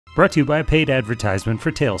Brought to you by a paid advertisement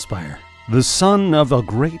for Tailspire. The son of a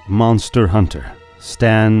great monster hunter,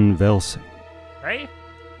 Stan Velsing. Right?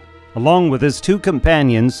 Along with his two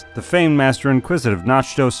companions, the famed Master Inquisitive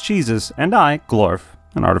Nachtos Cheeses, and I, Glorf,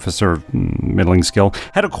 an artificer of middling skill,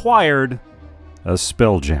 had acquired a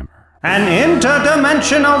Spelljammer. An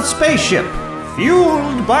interdimensional spaceship,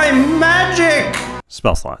 fueled by magic!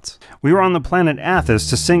 Spell slots. We were on the planet Athos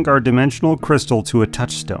to sink our dimensional crystal to a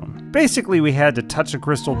touchstone. Basically, we had to touch a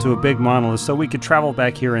crystal to a big monolith so we could travel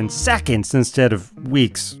back here in seconds instead of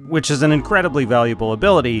weeks, which is an incredibly valuable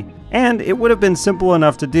ability, and it would have been simple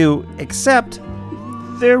enough to do, except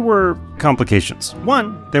there were complications.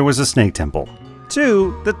 1, there was a snake temple.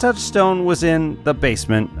 2, the touchstone was in the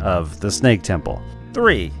basement of the snake temple.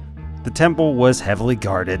 3, the temple was heavily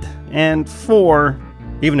guarded. And 4,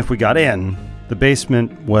 even if we got in, the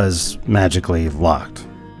basement was magically locked.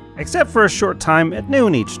 Except for a short time at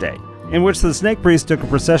noon each day, in which the snake priest took a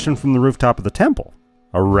procession from the rooftop of the temple,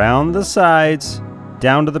 around the sides,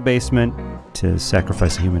 down to the basement, to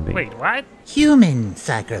sacrifice a human being. Wait, what? Human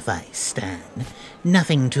sacrifice, Stan.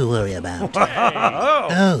 Nothing to worry about.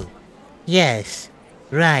 Oh, yes,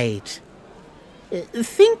 right.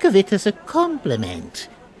 Think of it as a compliment.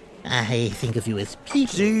 I think of you as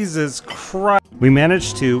people. Jesus Christ. We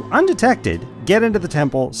managed to, undetected, get into the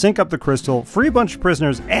temple, sink up the crystal, free a bunch of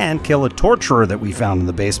prisoners, and kill a torturer that we found in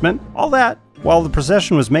the basement. All that while the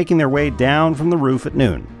procession was making their way down from the roof at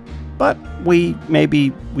noon. But we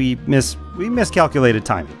miscalculated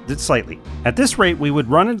timing, slightly. At this rate, we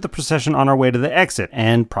would run into the procession on our way to the exit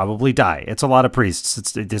and probably die. It's a lot of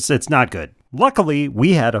priests. It's not good. Luckily,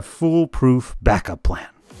 we had a foolproof backup plan.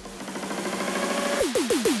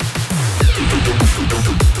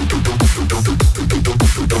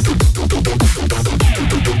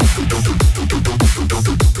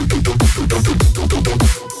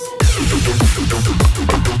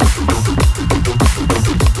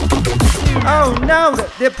 Oh no,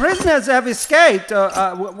 the prisoners have escaped.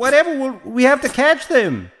 We have to catch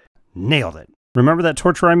them. Nailed it. Remember that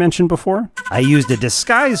torture I mentioned before? I used a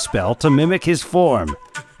disguise spell to mimic his form.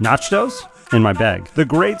 Nachtos? In my bag. The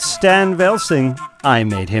great Stan Velsing, I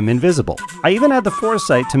made him invisible. I even had the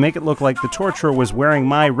foresight to make it look like the torturer was wearing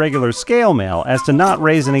my regular scale mail as to not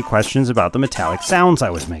raise any questions about the metallic sounds I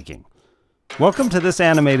was making. Welcome to this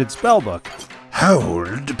animated spellbook.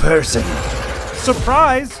 Hold person.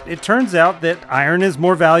 Surprise! It turns out that iron is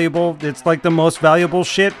more valuable. It's like the most valuable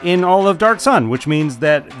shit in all of Dark Sun, which means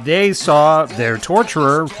that they saw their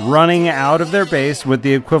torturer running out of their base with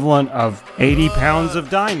the equivalent of 80 pounds of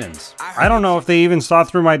diamonds. I don't know if they even saw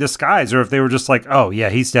through my disguise or if they were just like, oh yeah,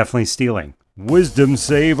 he's definitely stealing. Wisdom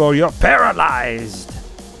save or you're paralyzed.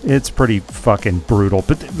 It's pretty fucking brutal,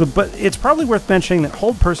 but it's probably worth mentioning that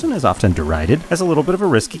Hold Person is often derided as a little bit of a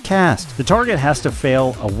risky cast. The target has to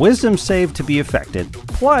fail a wisdom save to be affected,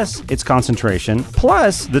 plus its concentration,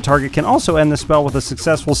 plus the target can also end the spell with a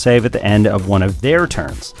successful save at the end of one of their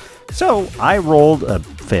turns. So I rolled a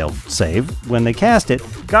failed save when they cast it,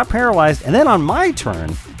 got paralyzed, and then on my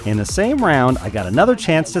turn, in the same round, I got another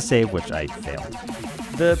chance to save, which I failed.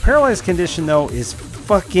 The paralyzed condition, though, is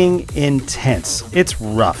fucking intense. It's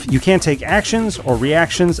rough. You can't take actions or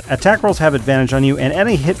reactions, attack rolls have advantage on you, and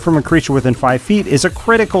any hit from a creature within 5 feet is a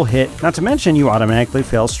critical hit, not to mention you automatically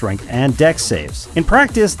fail strength and dex saves. In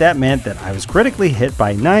practice, that meant that I was critically hit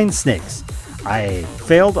by 9 snakes. I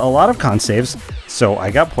failed a lot of con saves, so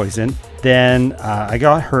I got poisoned. Then I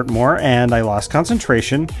got hurt more and I lost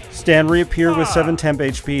concentration. Stan reappeared with 7 temp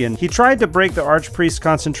HP and he tried to break the Archpriest's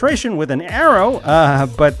concentration with an arrow,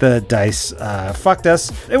 but the dice fucked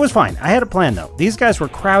us. It was fine. I had a plan though. These guys were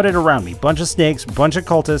crowded around me. Bunch of snakes, bunch of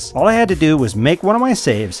cultists. All I had to do was make one of my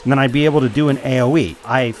saves and then I'd be able to do an AoE.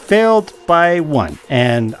 I failed by 1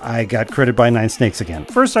 and I got critted by 9 snakes again.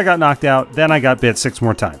 First I got knocked out, then I got bit 6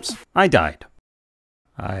 more times. I died.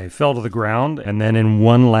 I fell to the ground, and then in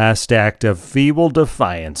one last act of feeble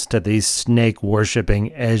defiance to these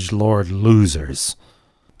snake-worshipping edgelord losers,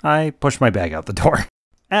 I pushed my bag out the door.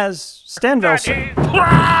 As Stan Velsing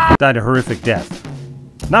died a horrific death,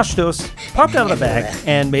 Nachtos popped out of the bag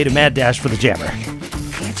and made a mad dash for the jammer.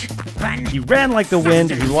 He ran like the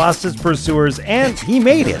wind, he lost his pursuers, and he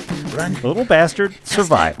made it. The little bastard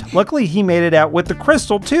survived. Luckily, he made it out with the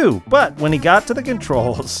crystal, too, but when he got to the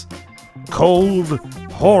controls, cold,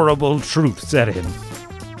 horrible truth set in.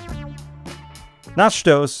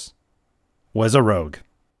 Nachtos was a rogue,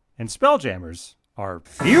 and spelljammers are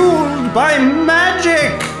fueled by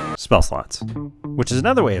magic spell slots, which is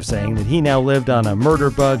another way of saying that he now lived on a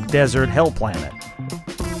murder bug desert hell planet.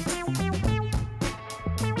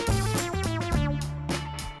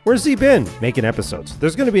 Where's he been? Making episodes.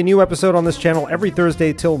 There's going to be a new episode on this channel every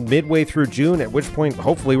Thursday till midway through June, at which point,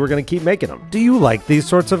 hopefully, we're going to keep making them. Do you like these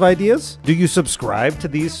sorts of ideas? Do you subscribe to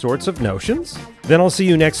these sorts of notions? Then I'll see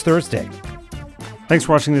you next Thursday. Thanks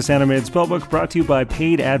for watching this animated spellbook brought to you by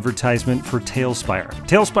paid advertisement for Tailspire.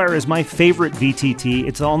 Tailspire is my favorite VTT.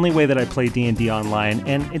 It's the only way that I play D&D online,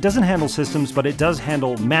 and it doesn't handle systems, but it does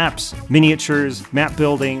handle maps, miniatures, map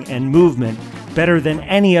building, and movement better than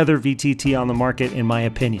any other VTT on the market, in my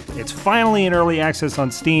opinion. It's finally in early access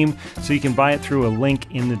on Steam, so you can buy it through a link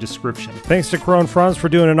in the description. Thanks to Crow and Franz for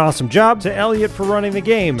doing an awesome job, to Elliot for running the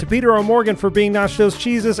game, to Peter O'Morgan for being Nachos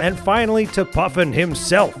Cheeses, and finally to Puffin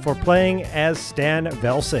himself for playing as Stan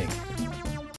Velsing.